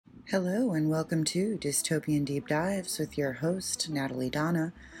Hello and welcome to Dystopian Deep Dives with your host, Natalie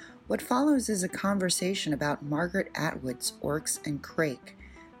Donna. What follows is a conversation about Margaret Atwood's Oryx and Crake,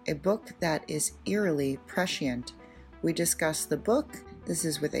 a book that is eerily prescient. We discuss the book. This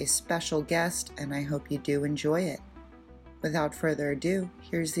is with a special guest, and I hope you do enjoy it. Without further ado,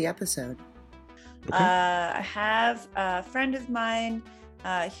 here's the episode. Okay. I have a friend of mine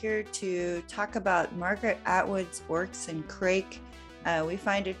here to talk about Margaret Atwood's Oryx and Crake. We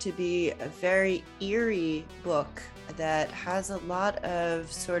find it to be a very eerie book that has a lot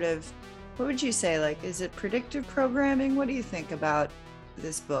of sort of, what would you say, like, is it predictive programming? What do you think about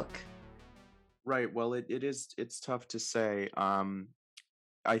this book? Right. Well, it's tough to say.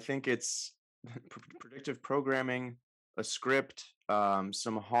 I think it's predictive programming, a script,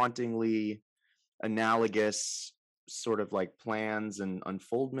 some hauntingly analogous sort of like plans and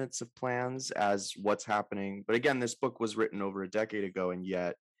unfoldments of plans as what's happening. But again, this book was written over a decade ago, and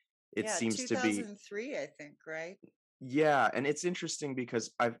yet it seems to be 2003, I think, right? Yeah, and it's interesting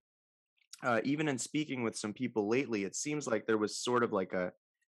because I've even in speaking with some people lately, it seems like there was sort of like a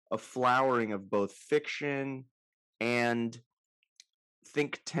flowering of both fiction and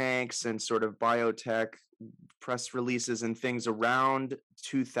think tanks and sort of biotech press releases and things around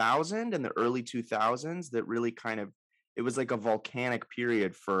 2000 and the early 2000s that really kind of, it was like a volcanic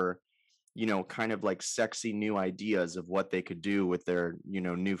period for, kind of like sexy new ideas of what they could do with their,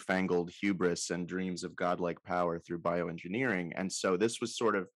 newfangled hubris and dreams of godlike power through bioengineering. And so this was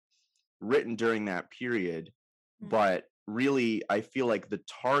sort of written during that period, but really I feel like the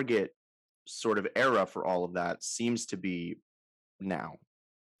target sort of era for all of that seems to be now.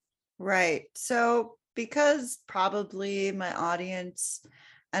 Right. So, because probably my audience,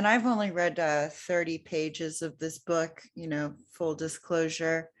 and I've only read 30 pages of this book, full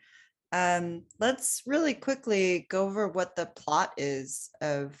disclosure. Let's really quickly go over what the plot is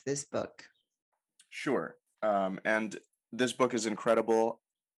of this book. Sure. And this book is incredible.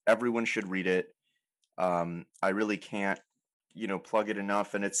 Everyone should read it. I really can't, plug it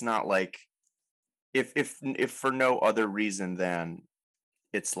enough. And it's not like if for no other reason than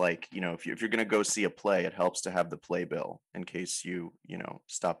it's like, if you're going to go see a play, it helps to have the playbill in case you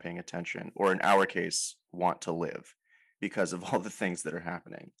stop paying attention, or in our case, want to live because of all the things that are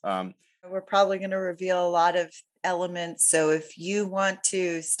happening. We're probably going to reveal a lot of elements. So if you want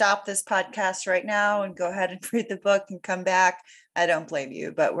to stop this podcast right now and go ahead and read the book and come back, I don't blame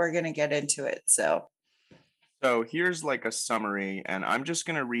you, but we're going to get into it. So here's like a summary, and I'm just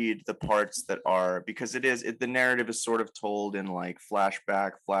going to read the parts that are, because the narrative is sort of told in like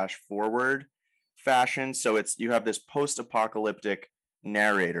flashback, flash forward fashion. So you have this post-apocalyptic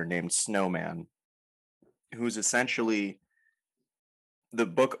narrator named Snowman, who's essentially, the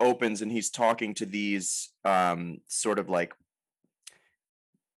book opens and he's talking to these sort of like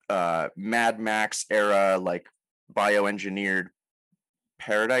Mad Max era, like bioengineered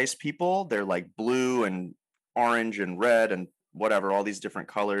paradise people. They're like blue and orange and red and whatever, all these different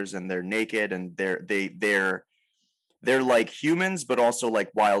colors, and they're naked, and they're like humans but also like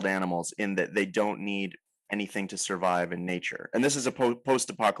wild animals in that they don't need anything to survive in nature. And this is a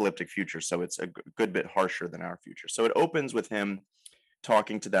post-apocalyptic future, so it's a good bit harsher than our future. So it opens with him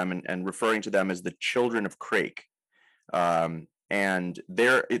talking to them and referring to them as the children of Crake. And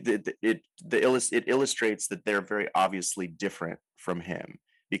it illustrates that they're very obviously different from him,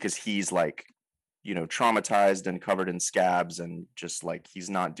 because he's like, traumatized and covered in scabs and just like he's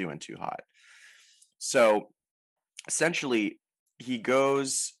not doing too hot. So essentially he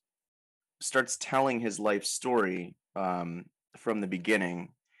starts telling his life story from the beginning.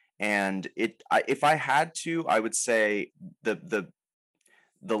 And if I had to, I would say the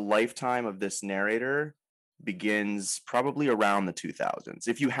lifetime of this narrator begins probably around the 2000s,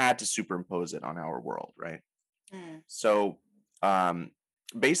 if you had to superimpose it on our world, right? So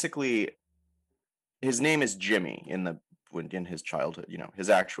basically his name is Jimmy in his childhood. His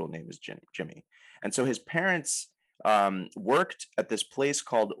actual name is Jimmy. And so his parents worked at this place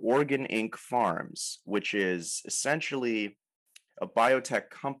called Organ Inc. Farms, which is essentially a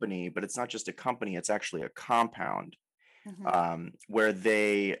biotech company, but it's not just a company, it's actually a compound where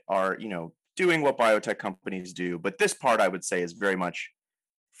they are, doing what biotech companies do. But this part, I would say, is very much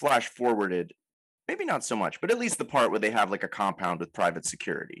flash forwarded. Maybe not so much, but at least the part where they have like a compound with private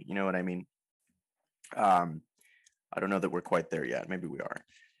security. You know what I mean? I don't know that we're quite there yet. Maybe we are.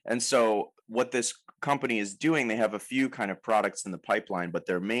 And so what this company is doing, they have a few kind of products in the pipeline, but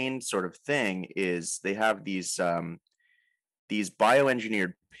their main sort of thing is they have these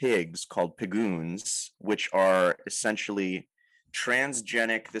bioengineered pigs called pigoons, which are essentially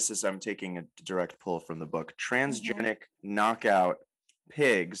transgenic. I'm taking a direct pull from the book, transgenic knockout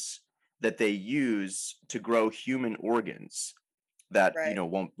pigs that they use to grow human organs that Right.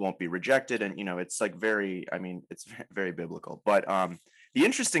 won't be rejected, and it's like very, I mean, it's very biblical. But the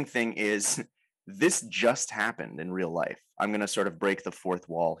interesting thing is this just happened in real life. I'm going to sort of break the fourth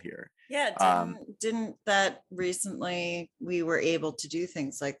wall here. Yeah, didn't that recently we were able to do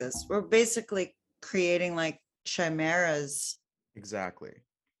things like this? We're basically creating like chimeras. Exactly.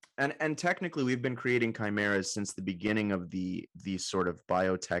 And technically we've been creating chimeras since the beginning of the sort of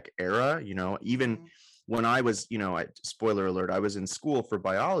biotech era, even when I was, spoiler alert, I was in school for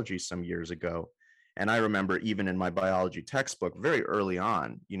biology some years ago. And I remember even in my biology textbook very early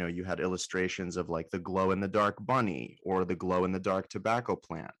on, you had illustrations of like the glow in the dark bunny or the glow in the dark tobacco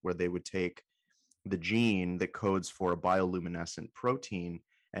plant, where they would take the gene that codes for a bioluminescent protein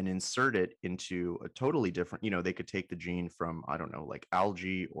and insert it into a totally different, they could take the gene from, I don't know, like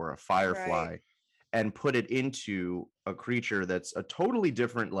algae or a firefly, Right. and put it into a creature that's a totally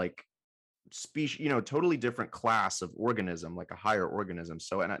different, like, species, totally different class of organism, like a higher organism.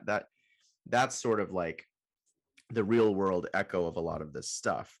 So, and that's sort of like the real world echo of a lot of this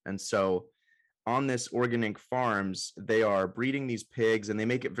stuff. And so on this Organic Farms, they are breeding these pigs, and they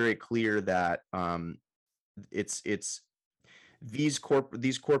make it very clear that it's these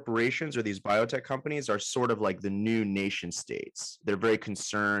corporations or these biotech companies are sort of like the new nation states. They're very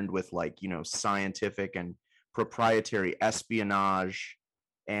concerned with, like, scientific and proprietary espionage.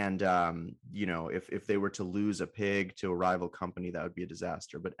 And if they were to lose a pig to a rival company, that would be a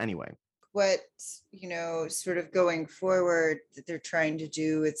disaster. But anyway, What, sort of going forward that they're trying to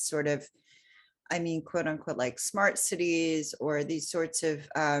do with sort of, I mean, quote unquote, like smart cities or these sorts of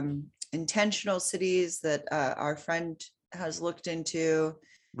intentional cities that our friend has looked into.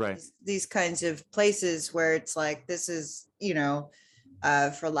 right. These kinds of places where it's like, this is,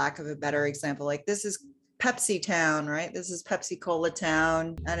 for lack of a better example, like this is Pepsi Town, right? This is Pepsi Cola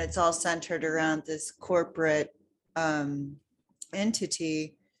Town, and it's all centered around this corporate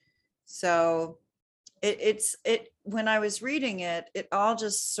entity. So it's when I was reading it, it all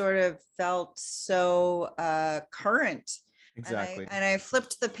just sort of felt so current. Exactly. And I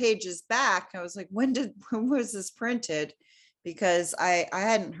flipped the pages back. I was like, when was this printed? Because I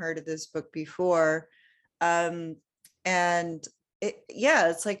hadn't heard of this book before. And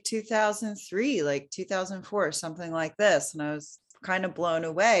it's like 2003, like 2004, something like this. And I was kind of blown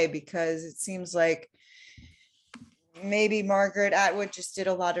away because it seems like maybe Margaret Atwood just did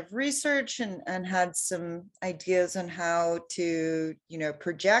a lot of research and had some ideas on how to,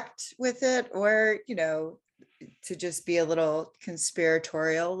 project with it, or, to just be a little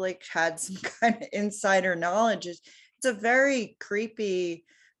conspiratorial, like had some kind of insider knowledge. It's a very creepy,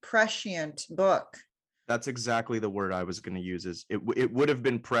 prescient book. That's exactly the word I was going to use. Is it would have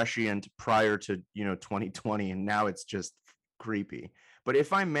been prescient prior to 2020, and now it's just creepy. But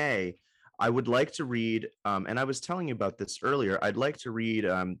if I may, I would like to read, and I was telling you about this earlier, I'd like to read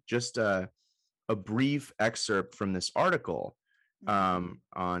just a brief excerpt from this article on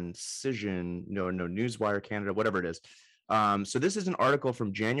Cision, no, Newswire Canada, whatever it is. So this is an article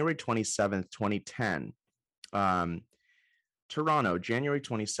from January 27th, 2010. Toronto, January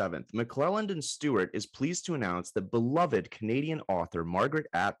 27th. McClelland and Stewart is pleased to announce that beloved Canadian author Margaret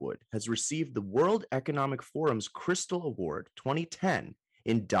Atwood has received the World Economic Forum's Crystal Award 2010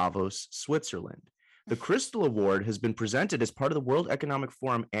 in Davos, Switzerland. The Crystal Award has been presented as part of the World Economic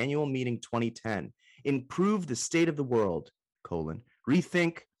Forum Annual Meeting 2010. Improve the state of the world,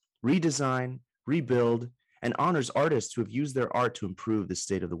 rethink, redesign, rebuild, and honors artists who have used their art to improve the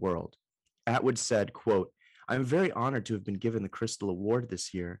state of the world. Atwood said, quote, "I'm very honored to have been given the Crystal Award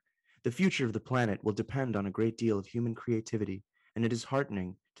this year. The future of the planet will depend on a great deal of human creativity, and it is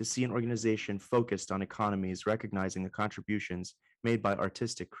heartening to see an organization focused on economies recognizing the contributions made by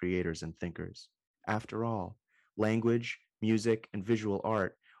artistic creators and thinkers. After all, language, music, and visual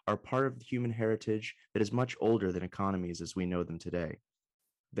art are part of the human heritage that is much older than economies as we know them today.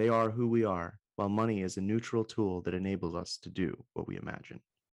 They are who we are, while money is a neutral tool that enables us to do what we imagine."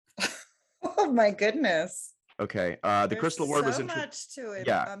 Oh my goodness. Okay, the There's Crystal Award was so much to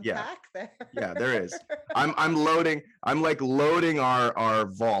unpack there. Yeah, there is. I'm loading. I'm like loading our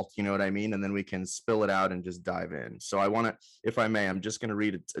vault. You know what I mean? And then we can spill it out and just dive in. So I want to, if I may, I'm just going to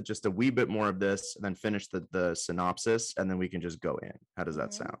read just a wee bit more of this, and then finish the synopsis, and then we can just go in. How does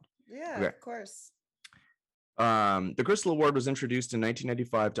that sound? Yeah, Okay. of course. The Crystal Award was introduced in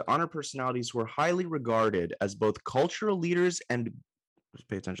 1995 to honor personalities who are highly regarded as both cultural leaders and,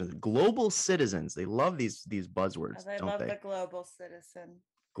 pay attention, global citizens. They love these buzzwords, I don't love they? the global citizen.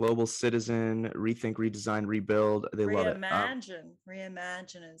 Global citizen, rethink, redesign, rebuild. They love it.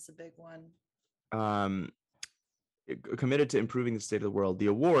 Reimagine is a big one. committed to improving the state of the world. The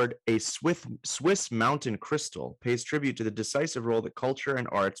award, a Swiss mountain crystal, pays tribute to the decisive role that culture and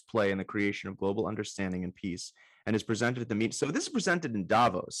arts play in the creation of global understanding and peace, and is presented at the meet. So this is presented in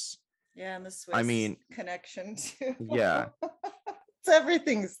Davos. Yeah, and the Swiss I mean, connection too. yeah. It's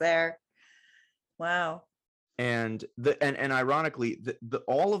everything's there. Wow. And ironically,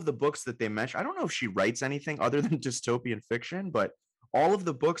 all of the books that they mention, I don't know if she writes anything other than dystopian fiction, but all of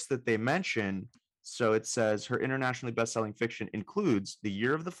the books that they mention, so it says her internationally best-selling fiction includes The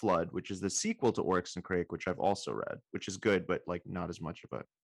Year of the Flood, which is the sequel to Oryx and Crake, which I've also read, which is good, but like not as much of a,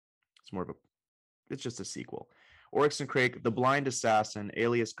 it's more of a, it's just a sequel. Oryx and Crake, The Blind Assassin,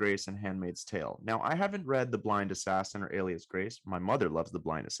 Alias Grace, and Handmaid's Tale. Now, I haven't read The Blind Assassin or Alias Grace. My mother loves The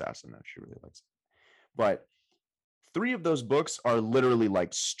Blind Assassin, though. She really likes it. But 3 of those books are literally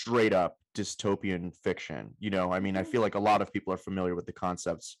like straight up dystopian fiction. You know, I mean, I feel like a lot of people are familiar with the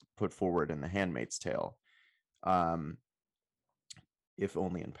concepts put forward in The Handmaid's Tale, if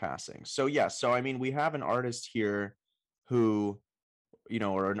only in passing. So, yeah. So, I mean, we have an artist here who, you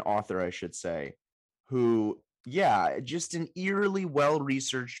know, or an author, I should say, who, yeah, just an eerily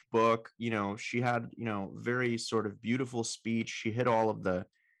well-researched book. You know, she had, you know, very sort of beautiful speech. She hit all of the,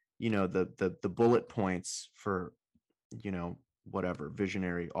 you know, the bullet points for, you know, whatever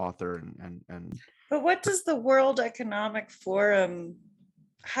visionary author and But what does the World Economic Forum,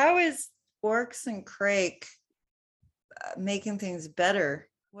 how is Oryx and Crake making things better?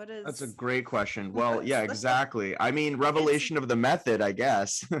 What is That's a great question. Well, yeah, exactly. I mean, revelation of the method, I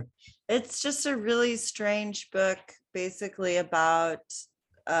guess. It's just a really strange book, basically about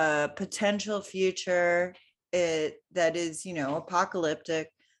a potential future that is, you know,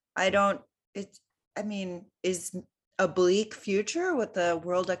 apocalyptic. I mean, is a bleak future what the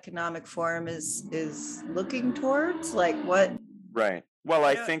World Economic Forum is looking towards? Like what? Right. Well,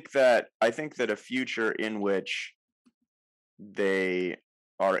 I think that a future in which they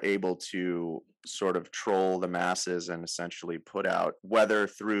are able to sort of troll the masses and essentially put out, whether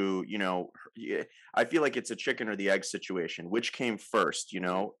through, you know, I feel like it's a chicken or the egg situation. Which came first, you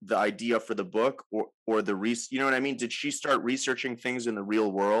know, the idea for the book or the you know what I mean? Did she start researching things in the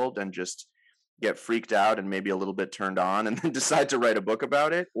real world and just get freaked out and maybe a little bit turned on and then decide to write a book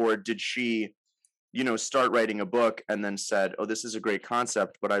about it? Or did she, you know, start writing a book and then said, oh, this is a great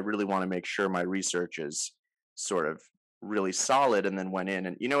concept, but I really want to make sure my research is sort of really solid, and then went in,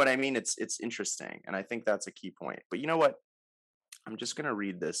 and you know what I mean? It's interesting. And I think that's a key point. But you know what? I'm just going to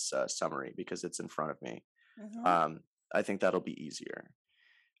read this summary because it's in front of me. Mhm. I think that'll be easier.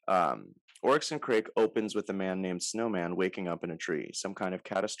 Oryx and Crake opens with a man named Snowman waking up in a tree. Some kind of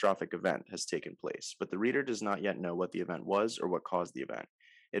catastrophic event has taken place, but the reader does not yet know what the event was or what caused the event.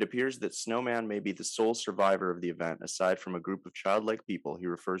 It appears that Snowman may be the sole survivor of the event, aside from a group of childlike people he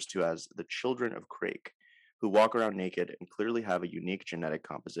refers to as the Children of Crake, who walk around naked and clearly have a unique genetic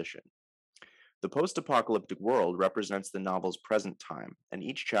composition. The post-apocalyptic world represents the novel's present time, and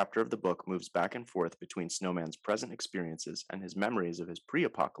each chapter of the book moves back and forth between Snowman's present experiences and his memories of his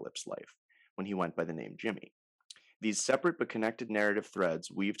pre-apocalypse life, when he went by the name Jimmy. These separate but connected narrative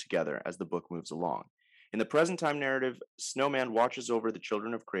threads weave together as the book moves along. In the present time narrative, Snowman watches over the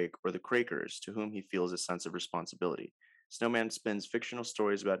Children of Crake, or the Crakers, to whom he feels a sense of responsibility. Snowman spins fictional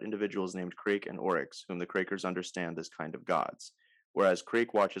stories about individuals named Crake and Oryx, whom the Crakers understand as kind of gods, whereas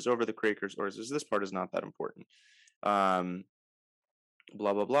Crake watches over the Crakers, or this part is not that important.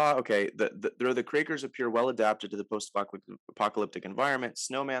 Blah, blah, blah. Okay, the Crakers appear well adapted to the post-apocalyptic environment.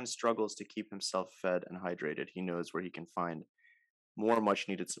 Snowman struggles to keep himself fed and hydrated. He knows where he can find more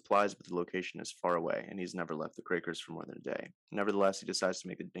much-needed supplies, but the location is far away, and he's never left the Crakers for more than a day. Nevertheless, he decides to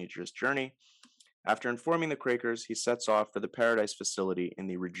make a dangerous journey. After informing the Crakers, he sets off for the Paradise facility in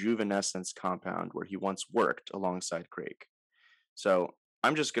the Rejuvenescence compound where he once worked alongside Crake. So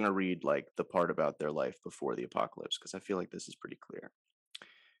I'm just going to read like the part about their life before the apocalypse because I feel like this is pretty clear.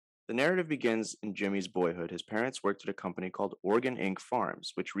 The narrative begins in Jimmy's boyhood. His parents worked at a company called Organ Inc.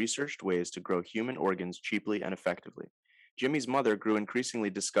 Farms, which researched ways to grow human organs cheaply and effectively. Jimmy's mother grew increasingly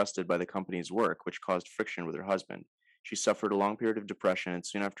disgusted by the company's work, which caused friction with her husband. She suffered a long period of depression, and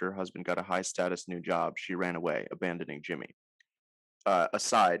soon after her husband got a high-status new job, she ran away, abandoning Jimmy.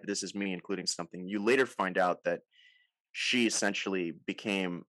 Aside, this is me including something, you later find out that she essentially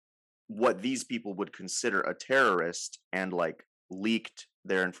became what these people would consider a terrorist and like leaked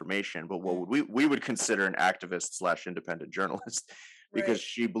their information, but what we would consider an activist / independent journalist because Right.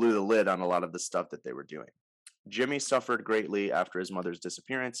 she blew the lid on a lot of the stuff that they were doing. Jimmy suffered greatly after his mother's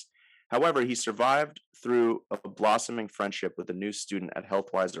disappearance. However, he survived through a blossoming friendship with a new student at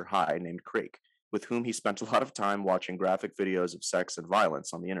Healthwiser High named Crake, with whom he spent a lot of time watching graphic videos of sex and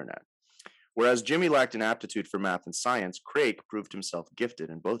violence on the internet. Whereas Jimmy lacked an aptitude for math and science, Craik proved himself gifted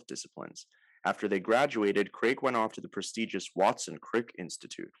in both disciplines. After they graduated, Craik went off to the prestigious Watson Crick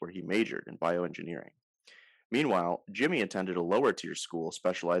Institute, where he majored in bioengineering. Meanwhile, Jimmy attended a lower tier school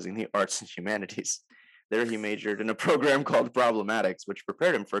specializing in the arts and humanities. There he majored in a program called Problematics, which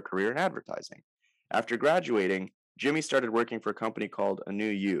prepared him for a career in advertising. After graduating, Jimmy started working for a company called A New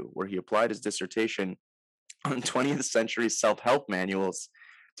You, where he applied his dissertation on 20th century self-help manuals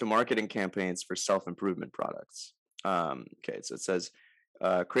to marketing campaigns for self-improvement products. So it says,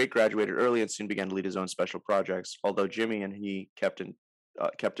 Craik graduated early and soon began to lead his own special projects. Although Jimmy and he kept in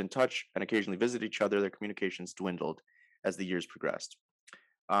touch and occasionally visited each other, their communications dwindled as the years progressed.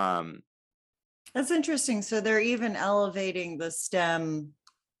 That's interesting. So they're even elevating the STEM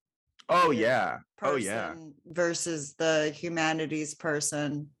person versus the humanities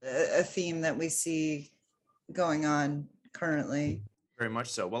person, a theme that we see going on currently. Very much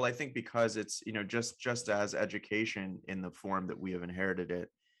so. Well, I think because it's, just as education in the form that we have inherited it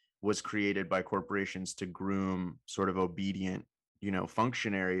was created by corporations to groom sort of obedient,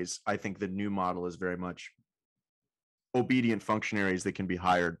 functionaries, I think the new model is very much obedient functionaries that can be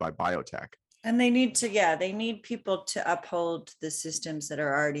hired by biotech. And they need people to uphold the systems that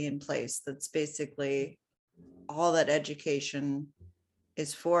are already in place. That's basically all that education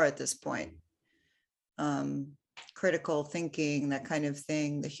is for at this point. Critical thinking, that kind of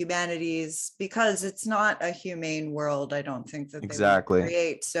thing, the humanities, because it's not a humane world, I don't think that they would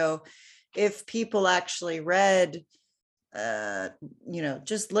create. So if people actually read,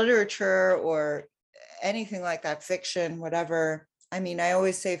 just literature or anything like that, fiction, whatever. I mean, I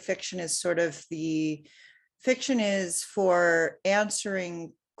always say fiction is for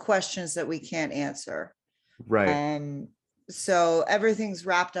answering questions that we can't answer. Right. So everything's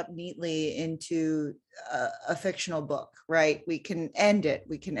wrapped up neatly into a fictional book, right? We can end it.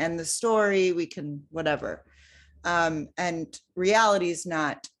 We can end the story. We can whatever. And reality is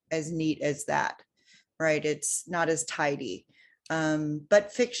not as neat as that, right? It's not as tidy.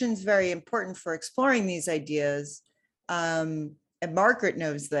 But fiction's very important for exploring these ideas. And Margaret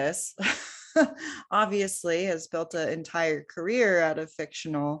knows this, obviously, has built an entire career out of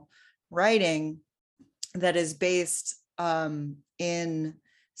fictional writing that is based in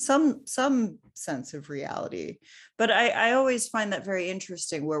some sense of reality. But I always find that very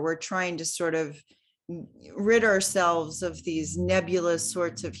interesting, where we're trying to sort of rid ourselves of these nebulous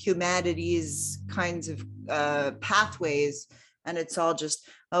sorts of humanities kinds of pathways. And it's all just,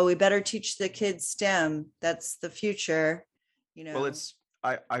 we better teach the kids STEM. That's the future, Well,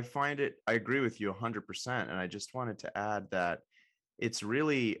 I find it, I agree with you 100%. And I just wanted to add that it's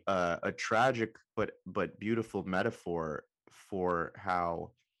really a tragic but beautiful metaphor for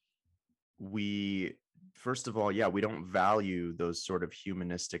how we, first of all, we don't value those sort of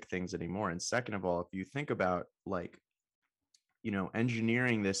humanistic things anymore. And second of all, if you think about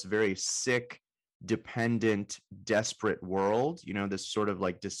engineering this very sick, dependent, desperate world, this sort of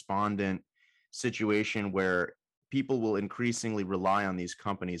like despondent situation where people will increasingly rely on these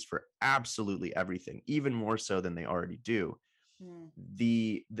companies for absolutely everything, even more so than they already do.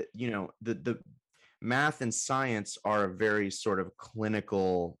 The math and science are a very sort of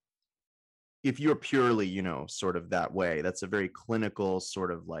clinical, if you're purely, sort of that way, that's a very clinical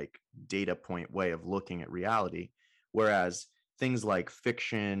sort of like data point way of looking at reality. Whereas things like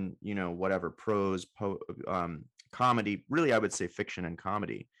fiction, whatever, prose, comedy, really, I would say fiction and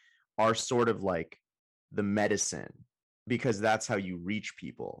comedy are sort of like the medicine, because that's how you reach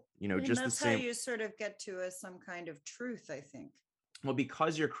people, just that's the same. How you sort of get to some kind of truth, I think. Well,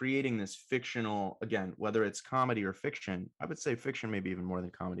 because you're creating this fictional, again, whether it's comedy or fiction, I would say fiction maybe even more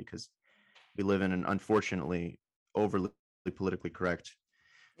than comedy, because we live in an unfortunately overly politically correct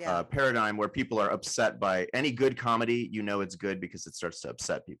paradigm where people are upset by any good comedy. It's good because it starts to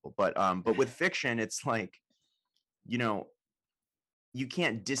upset people. But with fiction, it's like, you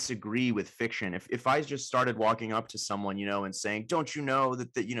can't disagree with fiction. If I just started walking up to someone, and saying, don't you know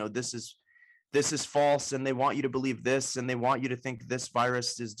that this is false, and they want you to believe this, and they want you to think this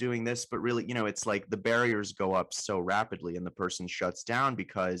virus is doing this, but really, it's like the barriers go up so rapidly and the person shuts down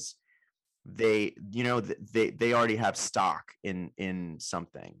because they already have stock in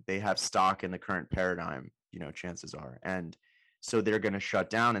something. They have stock in the current paradigm, chances are. And so they're going to shut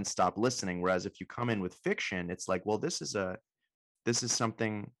down and stop listening. Whereas if you come in with fiction, it's like, well, this is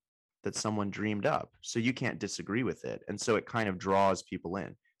something that someone dreamed up, so you can't disagree with it. And so it kind of draws people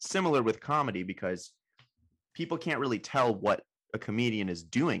in. Similar with comedy, because people can't really tell what a comedian is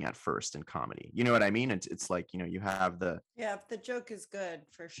doing at first in comedy. You know what I mean? It's like, you have the if the joke is good,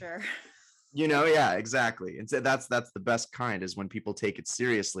 for sure. Yeah, exactly. And so that's the best kind, is when people take it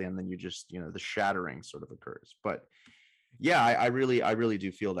seriously, and then you just, the shattering sort of occurs. But yeah, I really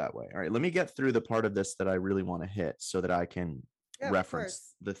do feel that way. All right, let me get through the part of this that I really want to hit, so that I can Yeah, of reference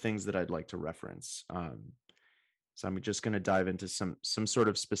course. the things that I'd like to reference. So I'm just going to dive into some sort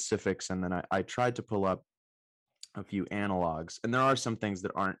of specifics, and then I tried to pull up a few analogs, and there are some things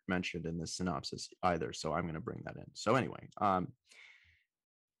that aren't mentioned in this synopsis either, so I'm going to bring that in. So anyway,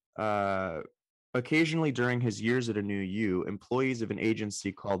 uh, occasionally during his years at a new U, employees of an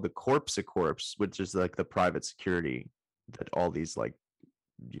agency called the Corps, which is like the private security that all these like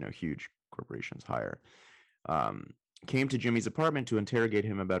huge corporations hire, um, came to Jimmy's apartment to interrogate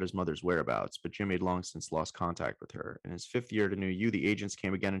him about his mother's whereabouts, but Jimmy had long since lost contact with her. In his 5th year at a new U, the agents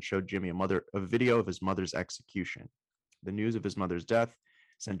came again and showed Jimmy a video of his mother's execution. The news of his mother's death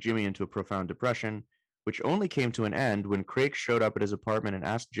sent Jimmy into a profound depression, which only came to an end when Craig showed up at his apartment and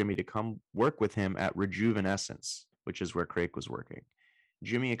asked Jimmy to come work with him at Rejuvenescence, which is where Craig was working.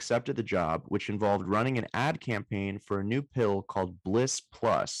 Jimmy accepted the job, which involved running an ad campaign for a new pill called Bliss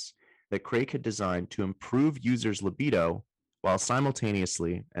Plus that Craig had designed to improve users' libido while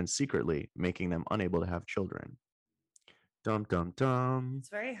simultaneously and secretly making them unable to have children. Dum dum dum. It's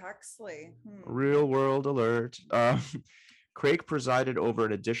very Huxley. Real world alert. Craig presided over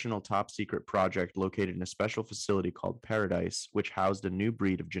an additional top secret project located in a special facility called Paradise, which housed a new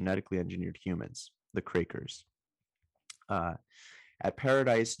breed of genetically engineered humans, the Crakers. At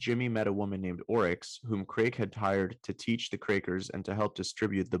Paradise, Jimmy met a woman named Oryx, whom Craig had hired to teach the Crakers and to help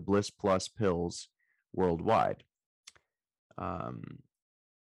distribute the Bliss Plus pills worldwide.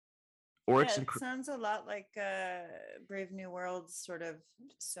 Oryx it sounds a lot like Brave New World's sort of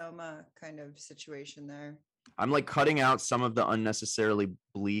Soma kind of situation there. I'm like cutting out some of the unnecessarily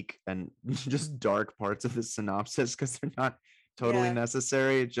bleak and just dark parts of the synopsis because they're not totally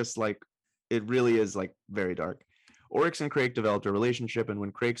necessary. It's just like, it really is like very dark. Oryx and Craig developed a relationship, and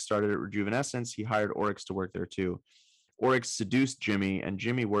when Craig started at Rejuvenescence, he hired Oryx to work there too. Oryx seduced Jimmy, and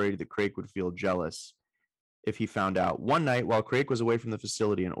Jimmy worried that Craig would feel jealous if he found out. One night, while Craig was away from the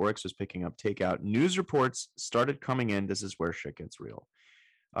facility and Oryx was picking up takeout, news reports started coming in. This is where shit gets real.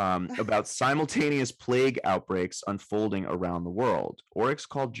 About simultaneous plague outbreaks unfolding around the world. Oryx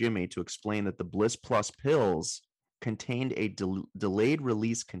called Jimmy to explain that the Bliss Plus pills contained a delayed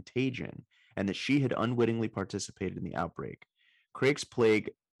release contagion, and that she had unwittingly participated in the outbreak. Craig's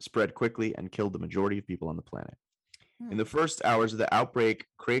plague spread quickly and killed the majority of people on the planet. In the first hours of the outbreak,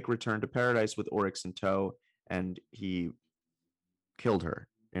 Craig returned to Paradise with Oryx in tow, and he killed her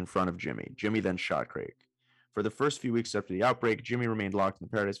in front of Jimmy. Jimmy then shot Craig. For the first few weeks after the outbreak, Jimmy remained locked in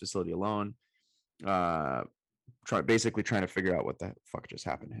the Paradise facility alone, basically trying to figure out what the fuck just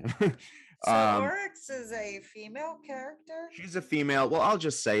happened to him. So Oryx is a female character? She's a female. Well, I'll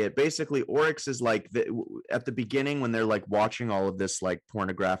just say it. Basically, Oryx is like at the beginning when they're like watching all of this like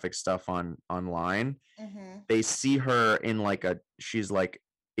pornographic stuff online. They see her in she's like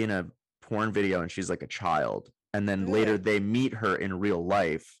in a porn video, and she's like a child. And then later they meet her in real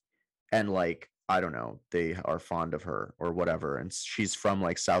life, and like, I don't know, they are fond of her or whatever. And she's from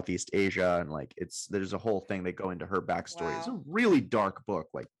like Southeast Asia, and like there's a whole thing. They go into her backstory. Wow. It's a really dark book,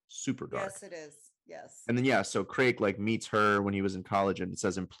 like super dark. Yes, it is. Yes. And then so Craig like meets her when he was in college, and it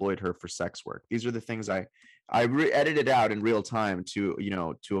says employed her for sex work. These are the things I edited out in real time to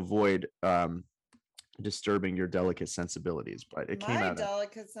avoid disturbing your delicate sensibilities, but it came out. My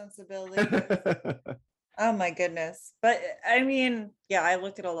delicate sensibility. Oh my goodness. But I mean, I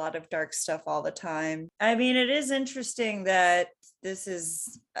look at a lot of dark stuff all the time. I mean, it is interesting that this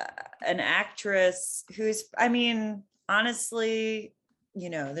is an actress who's, I mean, honestly,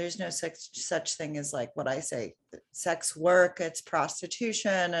 there's no such thing as like what I say, sex work, it's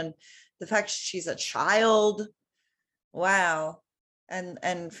prostitution. And the fact she's a child, wow.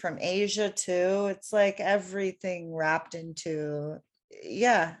 And from Asia too, it's like everything wrapped into,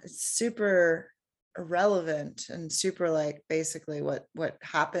 it's super irrelevant and super like basically what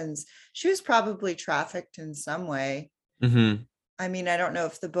happens. She was probably trafficked in some way. I mean, I don't know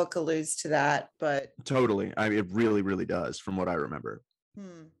if the book alludes to that, but totally. I mean, it really, really does from what I remember.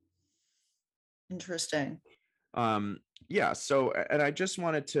 Interesting. So, and I just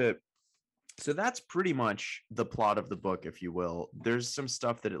wanted to, so that's pretty much the plot of the book, if you will. There's some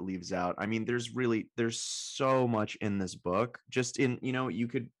stuff that it leaves out. I mean, there's so much in this book, just in, you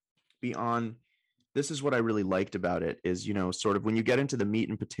could be on, this is what I really liked about it is, sort of when you get into the meat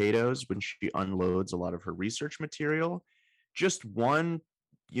and potatoes, when she unloads a lot of her research material, just one,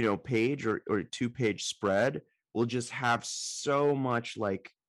 page or 2-page spread will just have so much like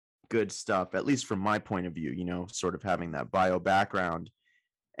good stuff, at least from my point of view, sort of having that bio background.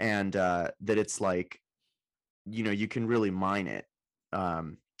 and that it's like, you know, you can really mine it.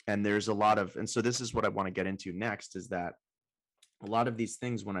 And there's a lot of, and so this is what I want to get into next, is that a lot of these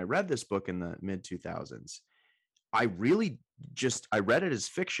things, when I read this book in the mid 2000s, I really I read it as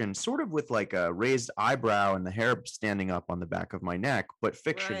fiction, sort of with like a raised eyebrow and the hair standing up on the back of my neck, but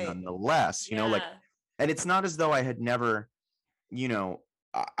fiction Right. nonetheless, you know, like, Yeah. and it's not as though I had never, you know,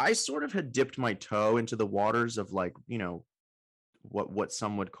 I sort of had dipped my toe into the waters of, like, you know, what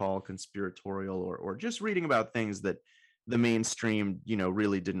some would call conspiratorial, or just reading about things that the mainstream, you know,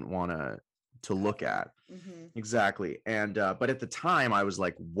 really didn't want to look at. Mm-hmm. Exactly. And but at the time I was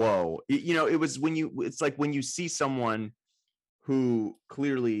like, whoa. You know, it was it's like when you see someone who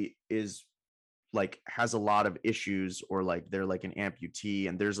clearly is like has a lot of issues, or like they're like an amputee,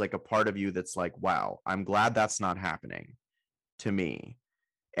 and there's like a part of you that's like, wow, I'm glad that's not happening to me.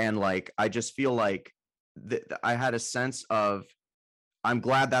 And like I just feel like I had a sense of, I'm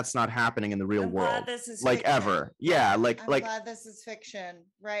glad that's not happening in the real I'm world, glad this is like fiction. ever. Yeah, I'm like glad this is fiction,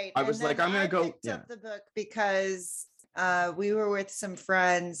 right? I was like, I'm gonna go. Picked up the book because we were with some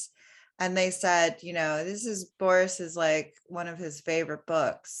friends, and they said, you know, this is Boris is like one of his favorite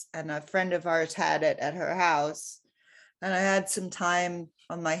books, and a friend of ours had it at her house, and I had some time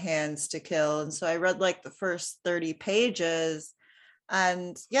on my hands to kill, and so I read like the first 30 pages,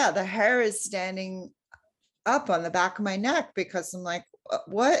 and yeah, the hair is standing up on the back of my neck, because I'm like,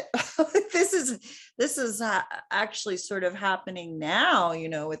 what? this is actually sort of happening now, you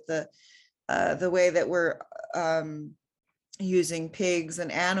know, with the way that we're using pigs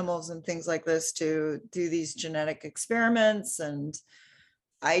and animals and things like this to do these genetic experiments. And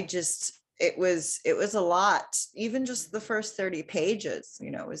I just, it was a lot. Even just the first 30 pages, you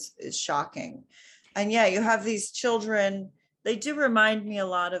know, is shocking. And yeah, you have these children. They do remind me a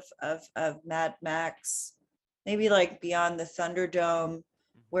lot of Mad Max, maybe like Beyond the Thunderdome,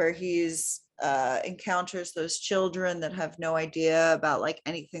 where he's encounters those children that have no idea about like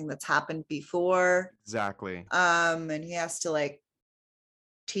anything that's happened before. Exactly. And he has to like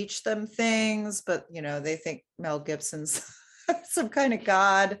teach them things, but you know, they think Mel Gibson's some kind of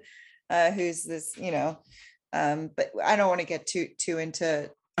god, who's this, you know, but I don't want to get too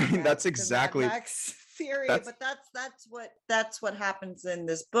into I mean, that's exactly theory, but that's what happens in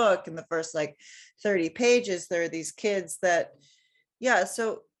this book. In the first like 30 pages, there are these kids that, yeah.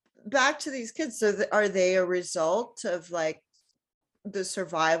 So back to these kids. So are they a result of like the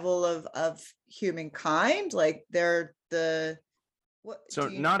survival of humankind? Like they're the what? So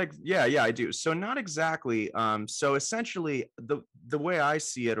yeah, I do. So not exactly. So essentially, the way I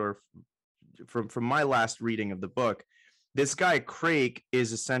see it, or from my last reading of the book, this guy Craig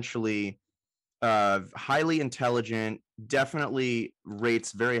is essentially highly intelligent, definitely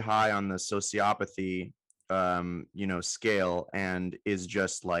rates very high on the sociopathy you know, scale, and is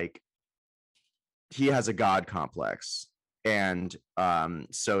just like, he has a god complex. And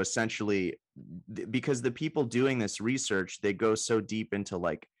so essentially, because the people doing this research, they go so deep into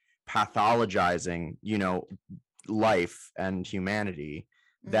like pathologizing, you know, life and humanity,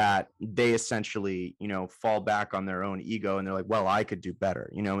 that they essentially, you know, fall back on their own ego, and they're like, well, I could do better,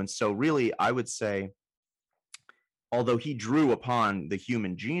 you know. And so really, I would say, although he drew upon the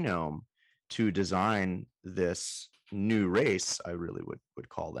human genome to design this new race, I really would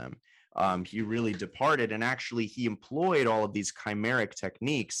call them, he really departed, and actually he employed all of these chimeric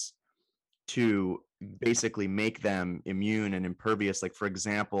techniques to basically make them immune and impervious. Like, for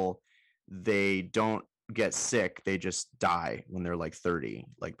example, they don't get sick, they just die when they're like 30,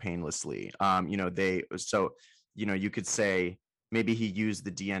 like painlessly. You know, so, you know, you could say maybe he used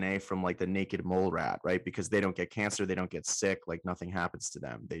the DNA from like the naked mole rat, right? Because they don't get cancer, they don't get sick, like nothing happens to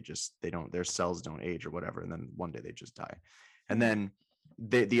them. Their cells don't age or whatever. And then one day they just die. And then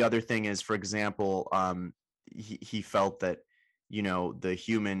the other thing is, for example, he felt that, you know, the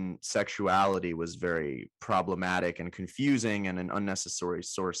human sexuality was very problematic and confusing and an unnecessary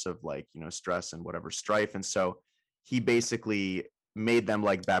source of like, you know, stress and whatever strife. And so he basically made them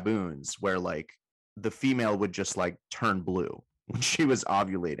like baboons, where like the female would just like turn blue when she was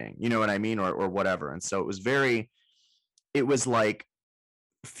ovulating, you know what I mean? Or whatever. And so it was like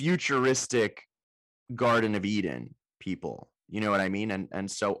futuristic Garden of Eden people, you know what I mean? And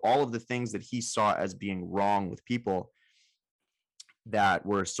so all of the things that he saw as being wrong with people that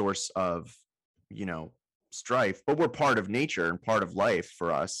were a source of, you know, strife, but were part of nature and part of life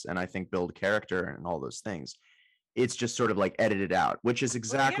for us, and I think build character and all those things, it's just sort of like edited out, which is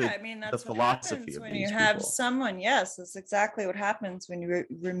exactly I mean, that's the philosophy of when these you have people. someone. Yes, that's exactly what happens when you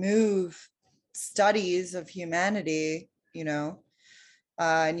remove studies of humanity, you know,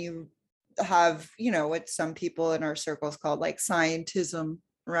 and you have, you know, what some people in our circles call like scientism,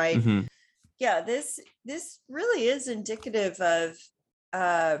 right? Hmm. Yeah, this really is indicative of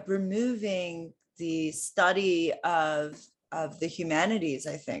removing the study of the humanities.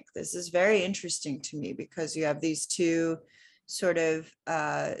 I think this is very interesting to me because you have these two sort of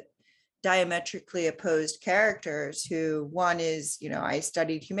diametrically opposed characters who one is, I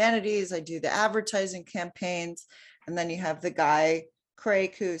studied humanities, I do the advertising campaigns, and then you have the guy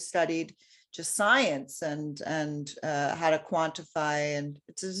Craik who studied just science and how to quantify, and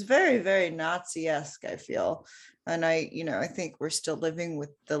it's just very, very Nazi-esque, I feel. And I think we're still living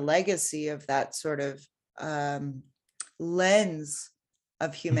with the legacy of that sort of lens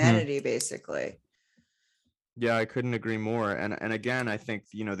of Hmm. humanity, basically. Yeah, I couldn't agree more. And again, I think,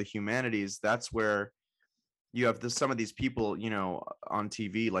 the humanities, that's where you have some of these people, on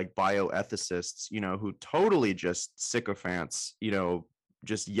TV, like bioethicists, who totally just sycophants,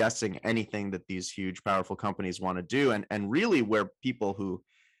 just yesing anything that these huge, powerful companies want to do. And really where people who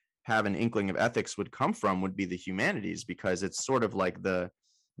have an inkling of ethics would come from would be the humanities, because it's sort of like the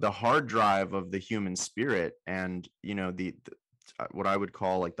hard drive of the human spirit, and the what I would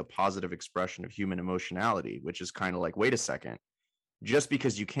call like the positive expression of human emotionality, which is kind of like, wait a second, just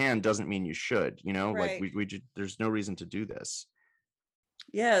because you can doesn't mean you should, like Right. there's no reason to do this.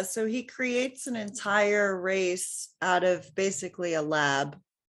 Yeah, so he creates an entire race out of basically a lab.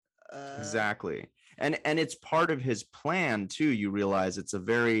 Uh, Exactly. And it's part of his plan too. You realize it's a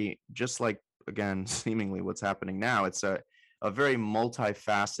very, just like, again, seemingly what's happening now, it's a very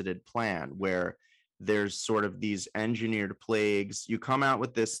multifaceted plan where there's sort of these engineered plagues. You come out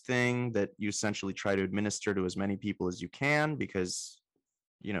with this thing that you essentially try to administer to as many people as you can because,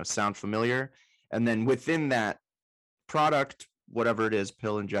 sound familiar. And then within that product, whatever it is,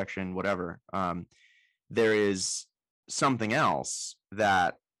 pill, injection, whatever, there is something else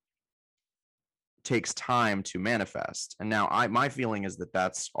that takes time to manifest. And now my feeling is that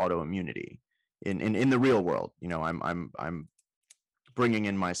that's autoimmunity in the real world. I'm bringing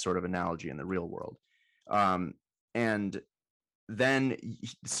in my sort of analogy in the real world. And then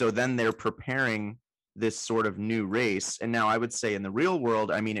then they're preparing this sort of new race. And now I would say in the real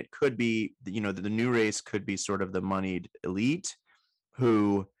world, I mean, it could be, the new race could be sort of the moneyed elite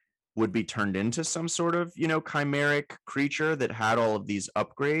who would be turned into some sort of, chimeric creature that had all of these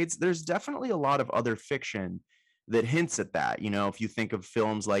upgrades. There's definitely a lot of other fiction that hints at that. If you think of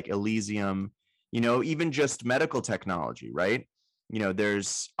films like Elysium, even just medical technology, right?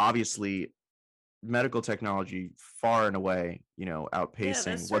 There's obviously medical technology far and away, yeah, that's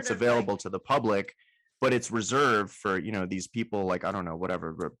outpacing sort what's of like, available to the public, but it's reserved for, these people like, I don't know,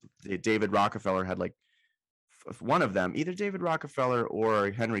 whatever. David Rockefeller had like, one of them, either David Rockefeller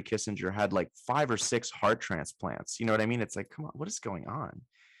or Henry Kissinger, had like 5 or 6 heart transplants. You know what I mean? It's like, come on, what is going on?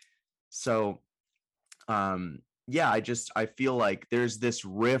 So, yeah, I feel like there's this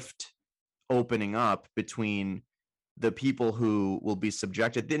rift opening up between the people who will be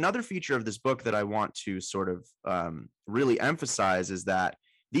subjected. Another feature of this book that I want to sort of really emphasize is that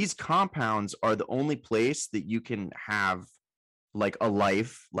these compounds are the only place that you can have like a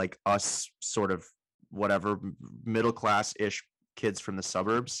life like us, sort of whatever middle class ish kids from the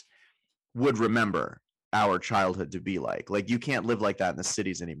suburbs would remember our childhood to be like you can't live like that in the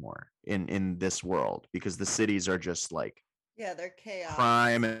cities anymore in this world, because the cities are just like yeah, they're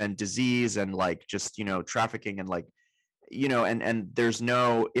crime chaos. and disease and like just trafficking and like and there's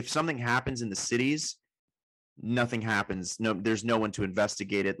no, if something happens in the cities, nothing happens. No, there's no one to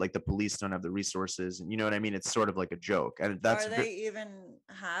investigate it. Like the police don't have the resources, and you know what I mean. It's sort of like a joke, and Are they even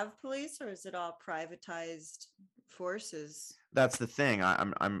have police, or is it all privatized forces? that's the thing.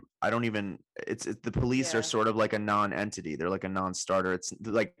 I don't even. It's the police are Yeah. sort of like a non-entity. They're like a non-starter. It's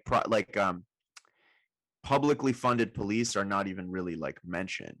like publicly funded police are not even really like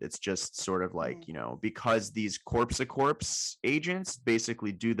mentioned. It's just sort of like, Mm. because these corpse agents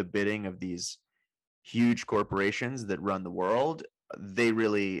basically do the bidding of these huge corporations that run the world.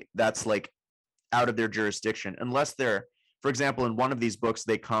 That's like out of their jurisdiction, unless they're, for example, in one of these books,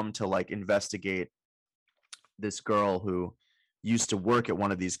 they come to like investigate this girl who used to work at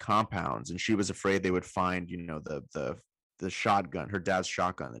one of these compounds, and she was afraid they would find, the shotgun, her dad's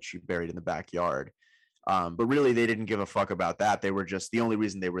shotgun that she buried in the backyard. But really, they didn't give a fuck about that. They were just, the only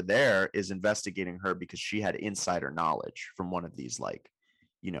reason they were there is investigating her because she had insider knowledge from one of these like,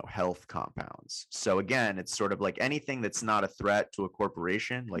 health compounds. So again, it's sort of like anything that's not a threat to a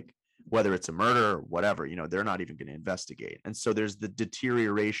corporation, like whether it's a murder or whatever, they're not even going to investigate. And so there's the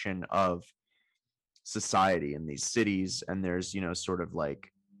deterioration of society in these cities, and there's, sort of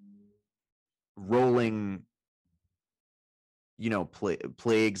like rolling,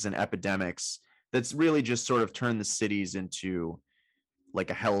 plagues and epidemics that's really just sort of turned the cities into like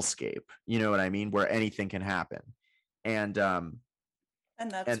a hellscape, you know what I mean, where anything can happen. And And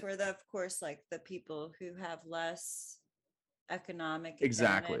that's and where of course, like the people who have less economic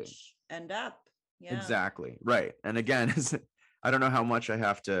exactly, advantage end up. Yeah. exactly, right. And again, I don't know how much I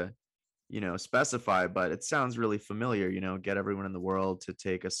have to, specify, but it sounds really familiar, get everyone in the world to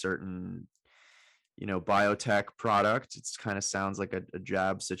take a certain, biotech product. It's kind of sounds like a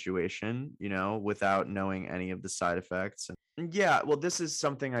jab situation, without knowing any of the side effects. And yeah, well, this is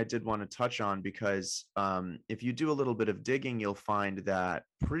something I did want to touch on because if you do a little bit of digging, you'll find that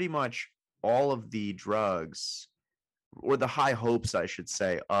pretty much all of the drugs, or the high hopes, I should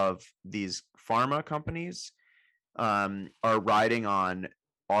say, of these pharma companies are riding on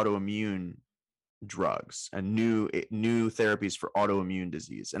autoimmune drugs and new therapies for autoimmune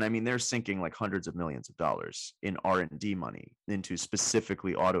disease. And I mean, they're sinking like hundreds of millions of dollars in R&D money into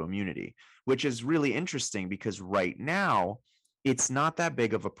specifically autoimmunity, which is really interesting because right now it's not that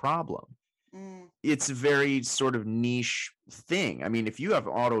big of a problem. It's a very sort of niche thing. I mean, if you have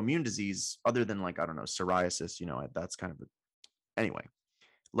autoimmune disease other than, like, I don't know, psoriasis, that's kind of anyway,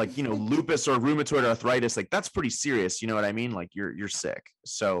 like, lupus or rheumatoid arthritis, like that's pretty serious, you know what I mean, like you're sick.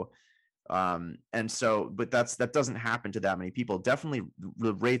 So but that doesn't happen to that many people. Definitely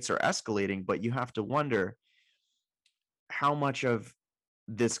the rates are escalating, but you have to wonder how much of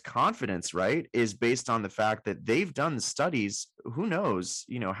this confidence, right, is based on the fact that they've done studies. Who knows,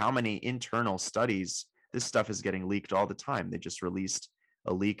 how many internal studies. This stuff is getting leaked all the time. They just released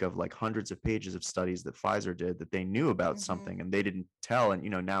a leak of like hundreds of pages of studies that Pfizer did that they knew about something and they didn't tell. And,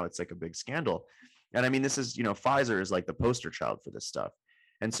 now it's like a big scandal. And I mean, this is, Pfizer is like the poster child for this stuff.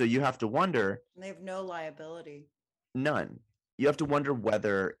 And so you have to wonder. They have no liability. None. You have to wonder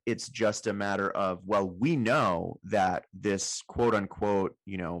whether it's just a matter of, well, we know that this quote unquote,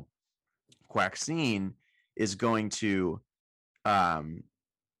 quaxine is going to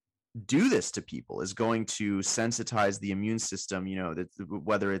do this to people, is going to sensitize the immune system, that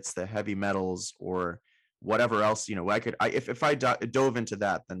whether it's the heavy metals or whatever else, if I dove into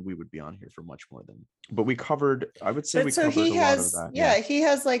that, then we would be on here for much more than, but we covered, I would say, but so covered he a lot has, of that. he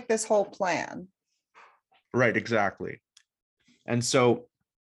has like this whole plan. Right, exactly. And so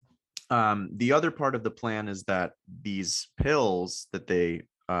the other part of the plan is that these pills that they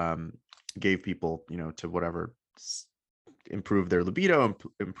gave people, to whatever, improve their libido,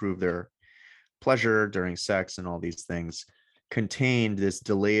 improve their pleasure during sex and all these things, contained this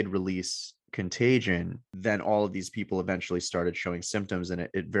delayed release contagion. Then all of these people eventually started showing symptoms, and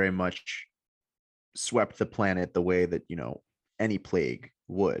it very much swept the planet the way that, any plague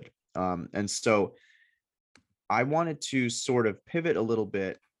would. And so I wanted to sort of pivot a little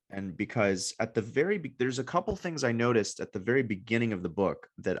bit, and because there's a couple things I noticed at the very beginning of the book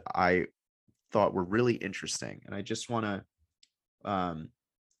that I thought were really interesting. And I just want to,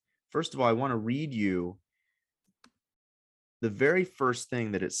 first of all, I want to read you the very first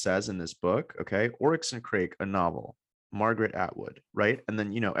thing that it says in this book. Okay. Oryx and Crake, a novel, Margaret Atwood, right? And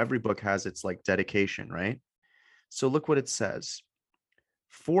then, every book has its like dedication, right? So look what it says.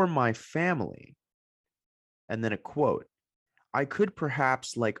 For my family. And then a quote. I could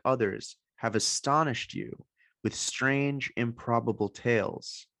perhaps, like others, have astonished you with strange, improbable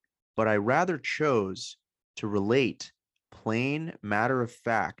tales, but I rather chose to relate plain matter of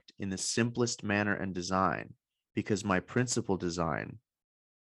fact in the simplest manner and design, because my principal design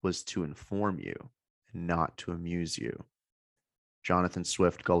was to inform you and not to amuse you. Jonathan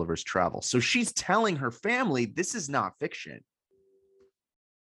Swift, Gulliver's Travels. So she's telling her family this is not fiction.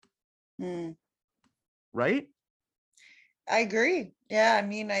 Right? I agree. Yeah, I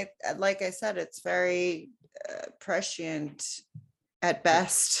mean, like I said, it's very prescient at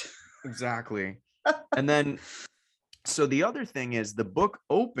best. Exactly. And then, so the other thing is the book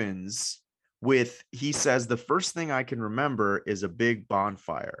opens with, he says, the first thing I can remember is a big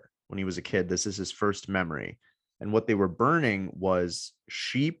bonfire when he was a kid. This is his first memory. And what they were burning was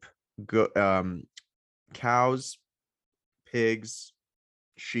sheep, cows, pigs,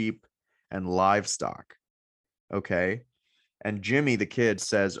 sheep, and livestock. Okay. And Jimmy, the kid,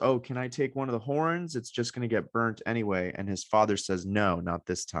 says, oh, can I take one of the horns? It's just going to get burnt anyway. And his father says, no, not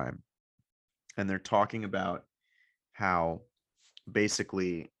this time. And they're talking about how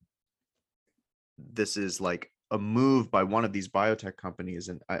basically this is like a move by one of these biotech companies.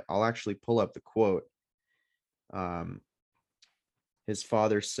 And I'll actually pull up the quote. His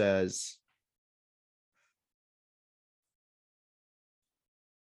father says,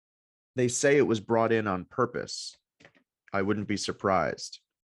 they say it was brought in on purpose. I wouldn't be surprised.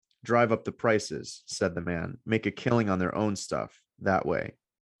 Drive up the prices, said the man. Make a killing on their own stuff that way.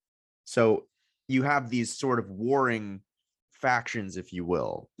 So you have these sort of warring factions, if you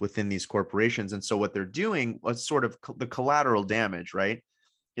will, within these corporations. And so what they're doing, what's sort of the collateral damage, right,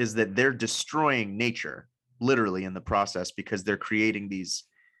 is that they're destroying nature literally in the process, because they're creating these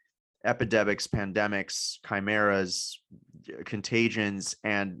epidemics, pandemics, chimeras, contagions,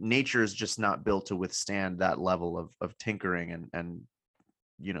 and nature is just not built to withstand that level of tinkering and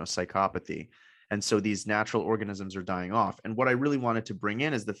psychopathy. And so these natural organisms are dying off. And what I really wanted to bring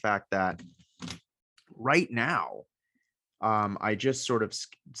in is the fact that right now, I just sort of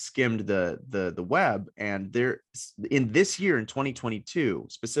skimmed the web, and there, in this year, in 2022,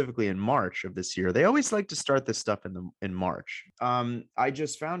 specifically in March of this year, they always like to start this stuff in March. I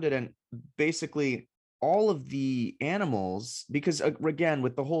just found it, and basically all of the animals, because again,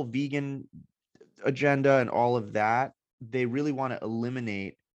 with the whole vegan agenda and all of that, they really want to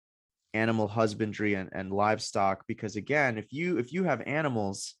eliminate animal husbandry and livestock, because again, if you have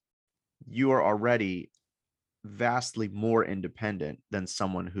animals, you are already vastly more independent than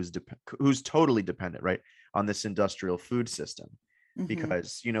someone who's totally dependent, right, on this industrial food system.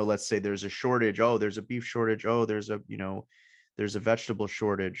 Because let's say there's a shortage, there's a beef shortage, there's a vegetable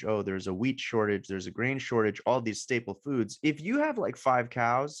shortage, there's a wheat shortage, there's a grain shortage, all these staple foods. If you have like 5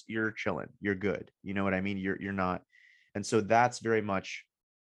 cows, you're chilling, you're good, you know what I mean, you're not. And so that's very much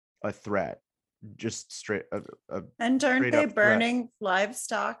a threat, just straight and aren't straight they up burning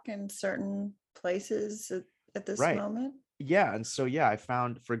livestock in certain places at this right moment? Yeah. And so I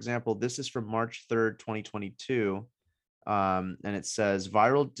found, for example, this is from March 3rd, 2022, and it says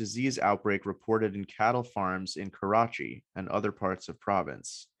viral disease outbreak reported in cattle farms in Karachi and other parts of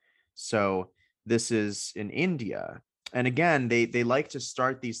province. So this is in India. And again, they like to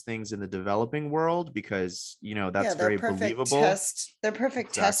start these things in the developing world because that's very believable. They're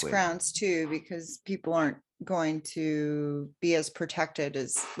perfect test grounds too, because people aren't going to be as protected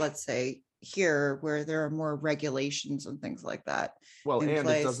as, let's say, here, where there are more regulations and things like that. Well, and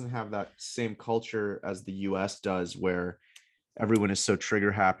it doesn't have that same culture as the US does, where everyone is so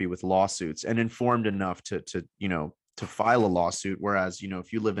trigger happy with lawsuits and informed enough to file a lawsuit. Whereas,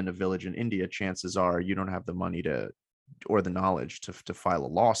 if you live in a village in India, chances are you don't have the money or the knowledge to file a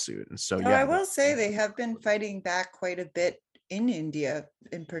lawsuit. And so, I will say they have been fighting back quite a bit in India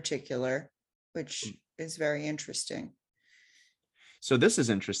in particular, which is very interesting. So this is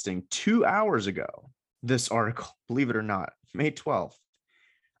interesting. 2 hours ago, this article, believe it or not, May 12th,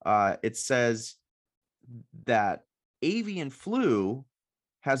 it says that avian flu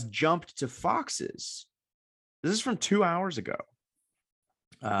has jumped to foxes. This is from 2 hours ago.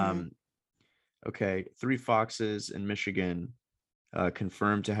 Okay, 3 foxes in Michigan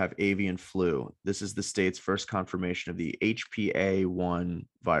confirmed to have avian flu. This is the state's first confirmation of the HPA1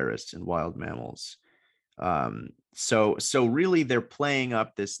 virus in wild mammals. So really they're playing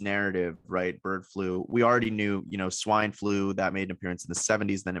up this narrative, right? Bird flu. We already knew, swine flu, that made an appearance in the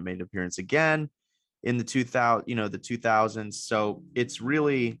 70s, then it made an appearance again in the 2000s. So it's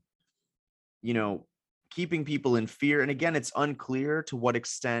really, keeping people in fear. And again, it's unclear to what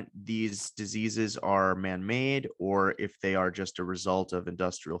extent these diseases are man-made or if they are just a result of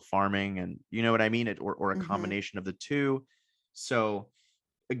industrial farming, and you know what I mean, or a combination of the two. So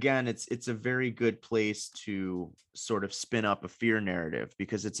again, it's a very good place to sort of spin up a fear narrative,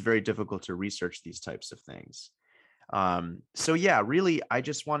 because it's very difficult to research these types of things. So really, I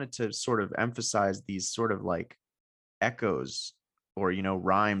just wanted to sort of emphasize these sort of like echoes, or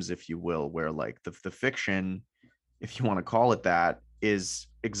rhymes, if you will, where like the fiction, if you want to call it that, is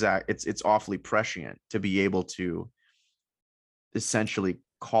it's awfully prescient to be able to essentially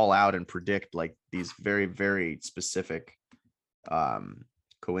call out and predict like these very, very specific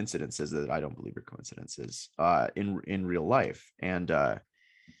coincidences that I don't believe are coincidences in real life. And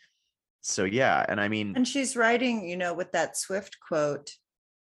so and I mean, and she's writing with that Swift quote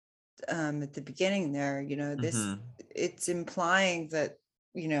at the beginning there, this it's implying that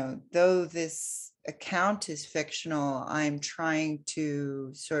though this account is fictional, I'm trying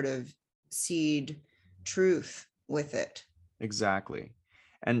to sort of seed truth with it. Exactly.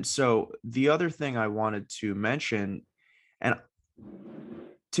 And so the other thing I wanted to mention, and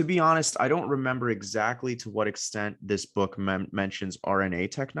to be honest, I don't remember exactly to what extent this book mentions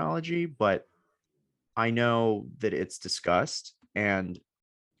RNA technology, but I know that it's discussed. And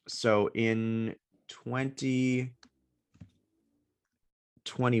so in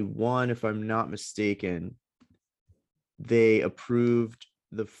 2021, if I'm not mistaken, they approved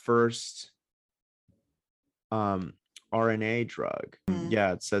the first RNA drug.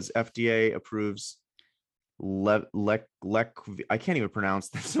 Yeah, it says FDA approves I can't even pronounce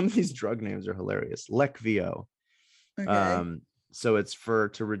that. Some of these drug names are hilarious. Leqvio. Okay. So it's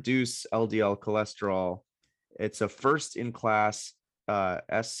to reduce LDL cholesterol It's a first in class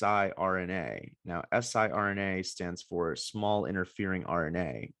siRNA. Now, siRNA stands for small interfering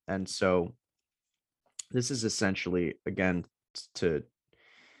RNA. And so this is essentially, again, to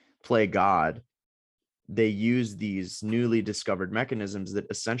play God. They use these newly discovered mechanisms that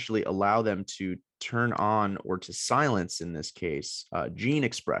essentially allow them to turn on, or to silence, in this case, gene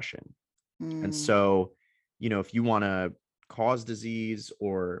expression. And so, if you want to cause disease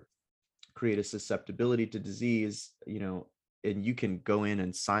or create a susceptibility to disease, and you can go in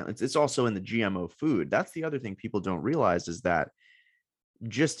and silence. It's also in the GMO food. That's the other thing people don't realize, is that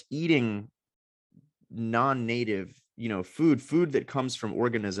just eating non-native, food that comes from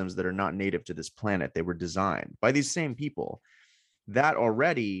organisms that are not native to this planet, they were designed by these same people, that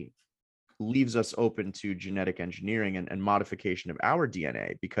already leaves us open to genetic engineering and modification of our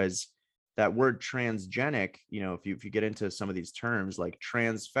DNA, because that word transgenic, if you get into some of these terms, like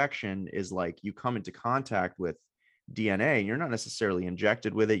transfection is like you come into contact with DNA and you're not necessarily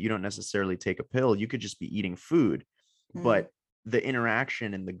injected with it. You don't necessarily take a pill. You could just be eating food, but the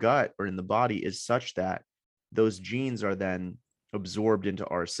interaction in the gut or in the body is such that those genes are then absorbed into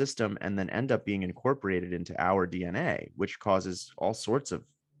our system and then end up being incorporated into our DNA, which causes all sorts of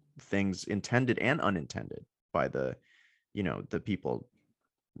things, intended and unintended, by the people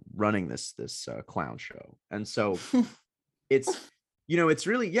running this clown show. And so it's it's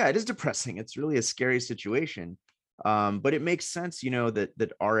really, it is depressing. It's really a scary situation, but it makes sense,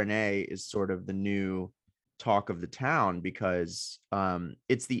 that RNA is sort of the new talk of the town, because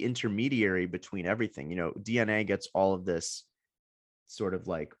it's the intermediary between everything. DNA gets all of this sort of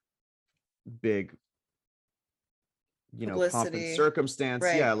like big pomp and circumstance,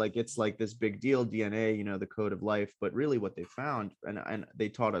 right? Like it's like this big deal, DNA, the code of life. But really what they found, and they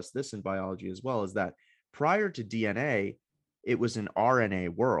taught us this in biology as well, is that prior to DNA, it was an RNA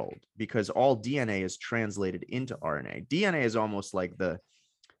world, because all DNA is translated into RNA. DNA is almost like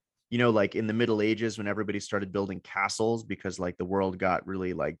like in the Middle Ages, when everybody started building castles, because like the world got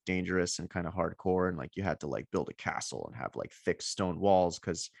really like dangerous and kind of hardcore, and like you had to like build a castle and have like thick stone walls,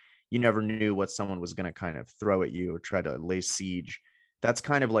 because you never knew what someone was going to kind of throw at you or try to lay siege. That's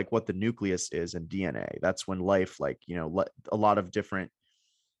kind of like what the nucleus is in DNA. That's when life, like, a lot of different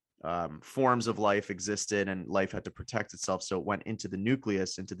forms of life existed, and life had to protect itself. So it went into the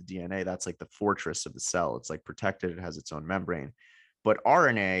nucleus, into the DNA. That's like the fortress of the cell. It's like protected. It has its own membrane. But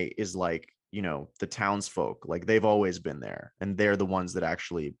RNA is like, the townsfolk, like they've always been there, and they're the ones that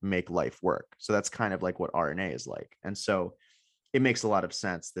actually make life work. So that's kind of like what RNA is like. And so it makes a lot of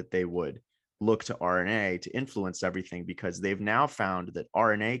sense that they would look to RNA to influence everything, because they've now found that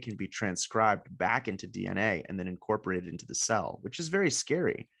RNA can be transcribed back into DNA and then incorporated into the cell, which is very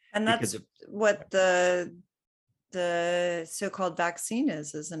scary. And that's what the so-called vaccine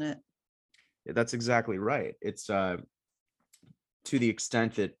is, isn't it? That's exactly right. It's to the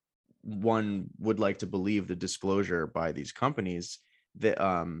extent that one would like to believe the disclosure by these companies, that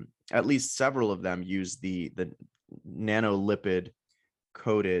at least several of them use the nanolipid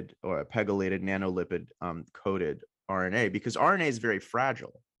coated, or a pegylated nanolipid coated RNA, because RNA is very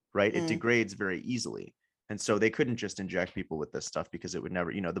fragile, right? It degrades very easily. And so they couldn't just inject people with this stuff, because it would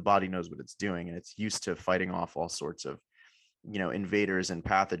never, the body knows what it's doing, and it's used to fighting off all sorts of, invaders and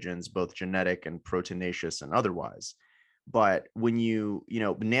pathogens, both genetic and proteinaceous and otherwise. But when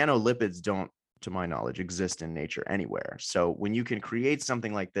nanolipids don't, to my knowledge, exist in nature anywhere. So when you can create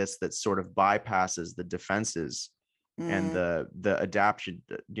something like this that sort of bypasses the defenses and the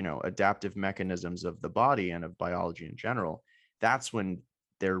adaptive mechanisms of the body and of biology in general, that's when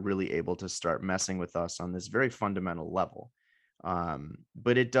they're really able to start messing with us on this very fundamental level.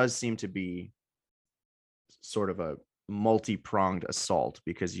 But it does seem to be sort of a multi-pronged assault,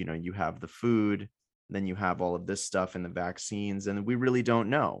 because you have the food, then you have all of this stuff in the vaccines, and we really don't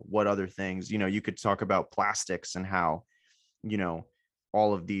know what other things. You could talk about plastics and how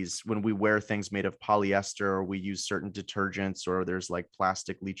all of these, when we wear things made of polyester, or we use certain detergents, or there's like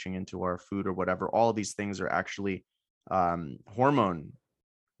plastic leaching into our food or whatever, all of these things are actually hormone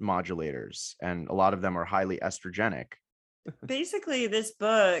modulators, and a lot of them are highly estrogenic. Basically, this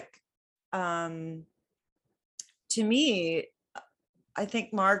book, to me, I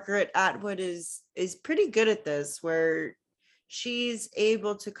think Margaret Atwood is pretty good at this, where she's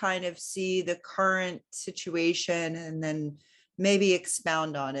able to kind of see the current situation and then maybe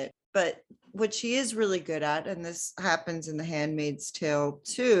expound on it. But what she is really good at, and this happens in The Handmaid's Tale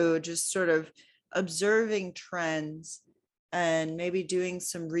too, just sort of observing trends and maybe doing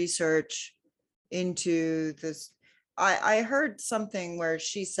some research into this. I heard something where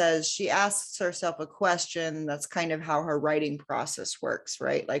she says she asks herself a question. That's kind of how her writing process works,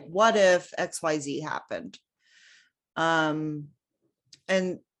 right? Like, what if XYZ happened? Um,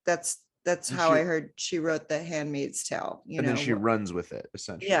 and that's And how I heard she wrote The Handmaid's Tale, and then she runs with it,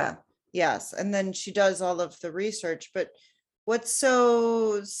 essentially. yeah, yes. And then she does all of the research. But what's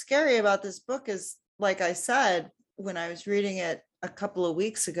so scary about this book is, like I said, when I was reading it a couple of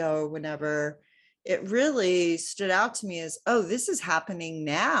weeks ago, whenever, it really stood out to me as, oh, this is happening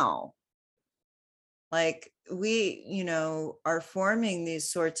now. Like, we, are forming these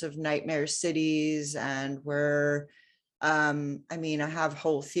sorts of nightmare cities, and we're, I mean, I have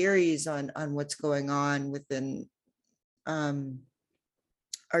whole theories on what's going on within um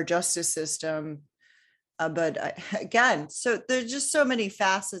our justice system. Again, so there's just so many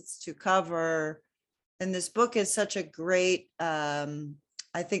facets to cover. And this book is such a great,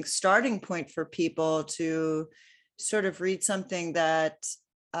 I think, starting point for people to sort of read something that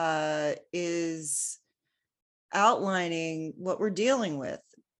is outlining what we're dealing with,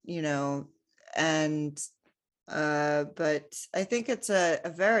 and but I think it's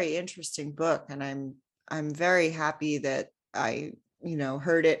a very interesting book, and I'm very happy that I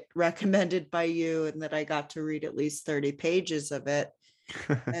heard it recommended by you, and that I got to read at least 30 pages of it.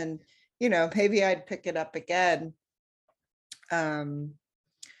 And maybe I'd pick it up again. um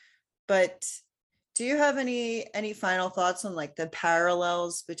but do you have any final thoughts on, like, the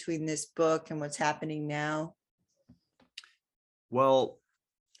parallels between this book and what's happening now? Well,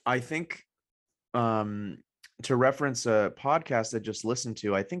 I think, to reference a podcast I just listened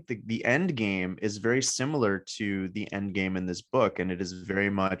to, I think the end game is very similar to the end game in this book, and it is very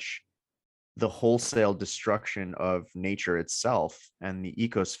much the wholesale destruction of nature itself and the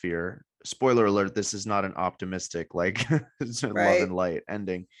ecosphere. Spoiler alert, this is not an optimistic, like, love Right. and light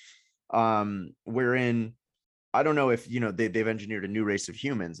ending. Wherein, I don't know if they've engineered a new race of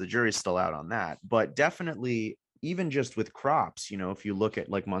humans. The jury's still out on that, but definitely, even just with crops, if you look at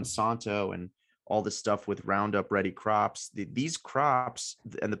like Monsanto and all the stuff with Roundup Ready crops, these crops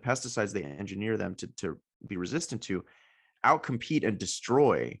and the pesticides they engineer them to be resistant to outcompete and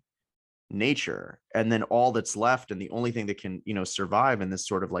destroy nature. And then all that's left, and the only thing that can survive in this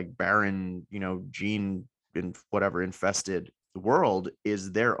sort of like barren gene and whatever infested world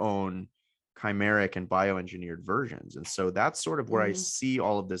is their own chimeric and bioengineered versions. And so that's sort of where I see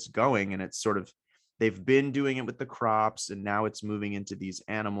all of this going. And it's sort of, they've been doing it with the crops, and now it's moving into these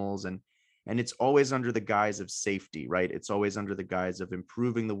animals, and it's always under the guise of safety, right? It's always under the guise of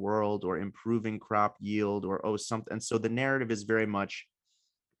improving the world or improving crop yield or something. And so the narrative is very much,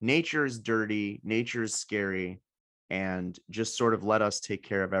 nature is dirty, nature is scary, and just sort of let us take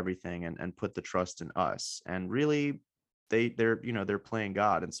care of everything, and put the trust in us. And really, they're playing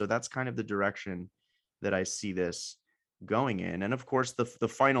God. And so that's kind of the direction that I see this going in. And of course, the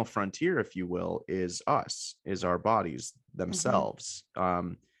final frontier, if you will, is us, is our bodies themselves.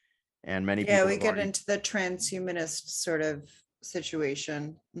 And many Yeah, people we have get already, into the transhumanist sort of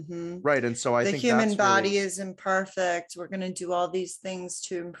situation. right. And so I The think human that's body really, is imperfect. We're going to do all these things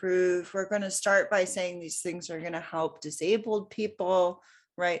to improve. We're going to start by saying these things are going to help disabled people,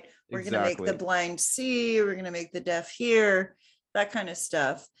 right? We're going to make the exactly. blind see. We're going to make the deaf hear, that kind of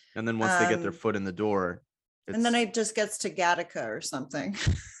stuff. And then once they get their Um, foot in the door, and then it's it just gets to Gattaca or something.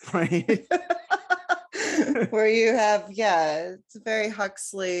 right. Where you have, yeah, it's very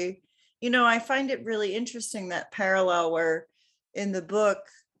Huxley. I find it really interesting, that parallel where in the book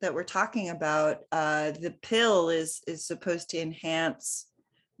that we're talking about, the pill is supposed to enhance,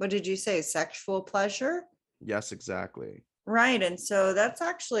 what did you say, sexual pleasure? Yes, exactly. Right. And so that's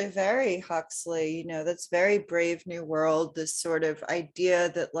actually very Huxley, that's very Brave New World, this sort of idea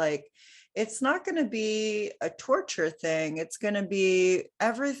that, like, it's not going to be a torture thing. It's going to be,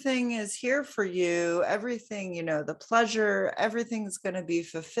 everything is here for you. Everything, the pleasure, everything's going to be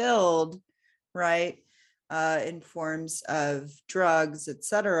fulfilled, right? In forms of drugs,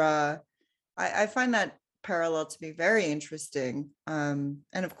 etc. I find that parallel to be very interesting. And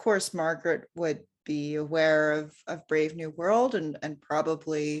of course, Margaret would be aware of Brave New World, and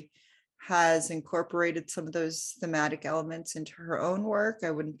probably has incorporated some of those thematic elements into her own work. I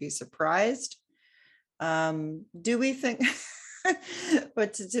wouldn't be surprised. Do we think,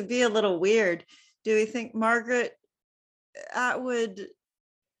 but to be a little weird, do we think Margaret Atwood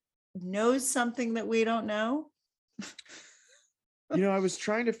knows something that we don't know? I was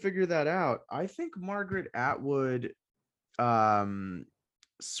trying to figure that out. I think Margaret Atwood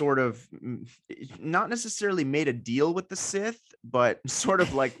sort of not necessarily made a deal with the Sith, but sort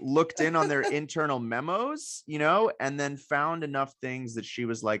of like looked in on their internal memos, and then found enough things that she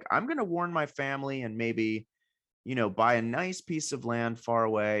was like, I'm going to warn my family, and maybe, buy a nice piece of land far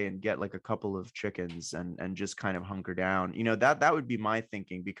away and get like a couple of chickens, and just kind of hunker down. That would be my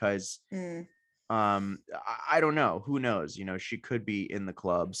thinking, because Mm. I don't know, who knows, she could be in the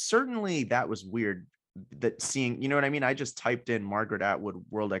club. Certainly that was weird, that seeing, you know what I mean, I just typed in Margaret Atwood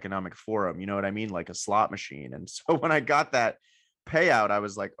World Economic Forum, you know what I mean, like a slot machine. And so when I got that payout, I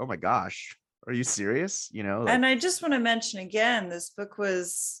was like, oh my gosh, are you serious, like. And I just want to mention again, this book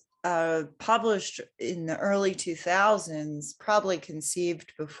was published in the early 2000s, probably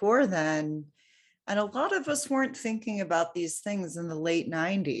conceived before then. And a lot of us weren't thinking about these things in the late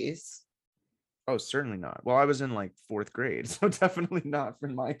 90s. Oh, certainly not. Well, I was in like fourth grade, so definitely not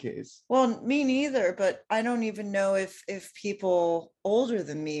in my case. Well, me neither, but I don't even know if people older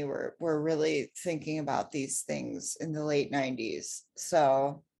than me were really thinking about these things in the late 90s.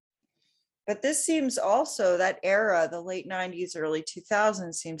 So, but this seems also, that era, the late 90s, early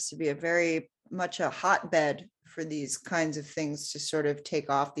 2000s, seems to be a very much a hotbed for these kinds of things to sort of take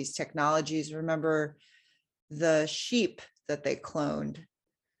off, these technologies. Remember the sheep that they cloned,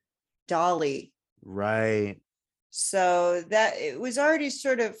 Dolly. Right. So that it was already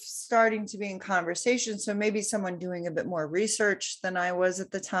sort of starting to be in conversation. So maybe someone doing a bit more research than I was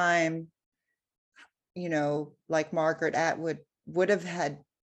at the time, like Margaret Atwood would have had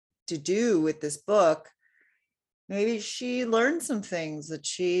to do with this book. Maybe she learned some things that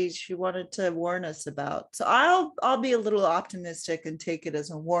she wanted to warn us about. So I'll be a little optimistic and take it as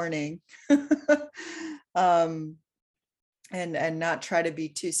a warning. And not try to be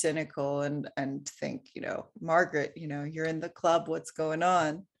too cynical and think, Margaret, you're in the club, what's going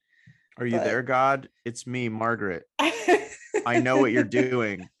on? Are you there, God? It's me, Margaret. I know what you're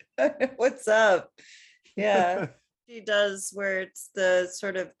doing. What's up? Yeah. She does, where it's the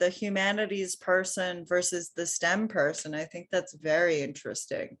sort of the humanities person versus the STEM person. I think that's very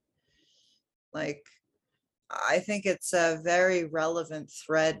interesting. Like, I think it's a very relevant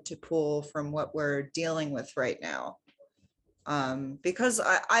thread to pull from what we're dealing with right now. Because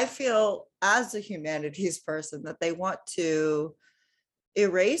I feel as a humanities person that they want to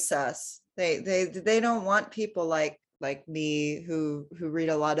erase us. They don't want people like me who read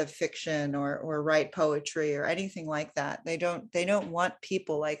a lot of fiction or write poetry or anything like that. They don't want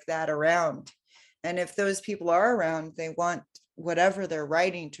people like that around. And if those people are around, they want whatever they're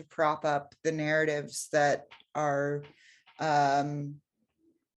writing to prop up the narratives that are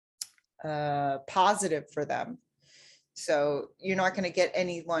positive for them. So you're not going to get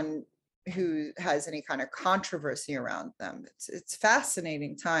anyone who has any kind of controversy around them. It's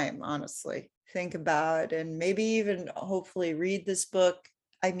fascinating time, honestly. Think about, and maybe even hopefully read this book.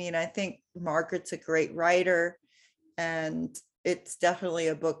 I mean, I think Margaret's a great writer, and it's definitely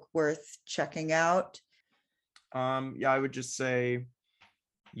a book worth checking out. Yeah, I would just say,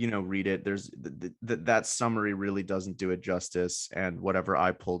 read it. There's that summary really doesn't do it justice, and whatever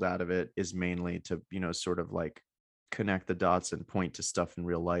I pulled out of it is mainly to, sort of like connect the dots and point to stuff in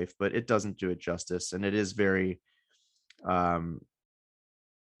real life, but it doesn't do it justice. And it is very,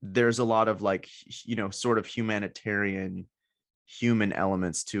 there's a lot of like, sort of humanitarian human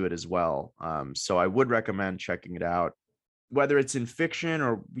elements to it as well. So I would recommend checking it out, whether it's in fiction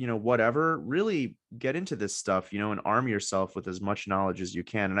or, whatever. Really get into this stuff, and arm yourself with as much knowledge as you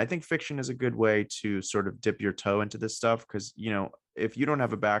can. And I think fiction is a good way to sort of dip your toe into this stuff, because, if you don't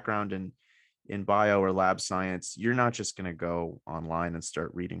have a background in bio or lab science, you're not just going to go online and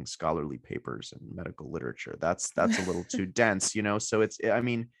start reading scholarly papers and medical literature. That's a little too dense, so I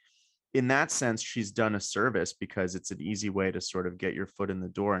mean, in that sense, she's done a service, because it's an easy way to sort of get your foot in the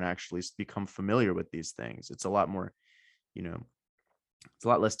door and actually become familiar with these things. It's a lot more, it's a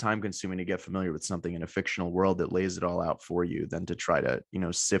lot less time consuming to get familiar with something in a fictional world that lays it all out for you than to try to,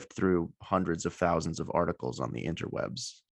 sift through hundreds of thousands of articles on the interwebs.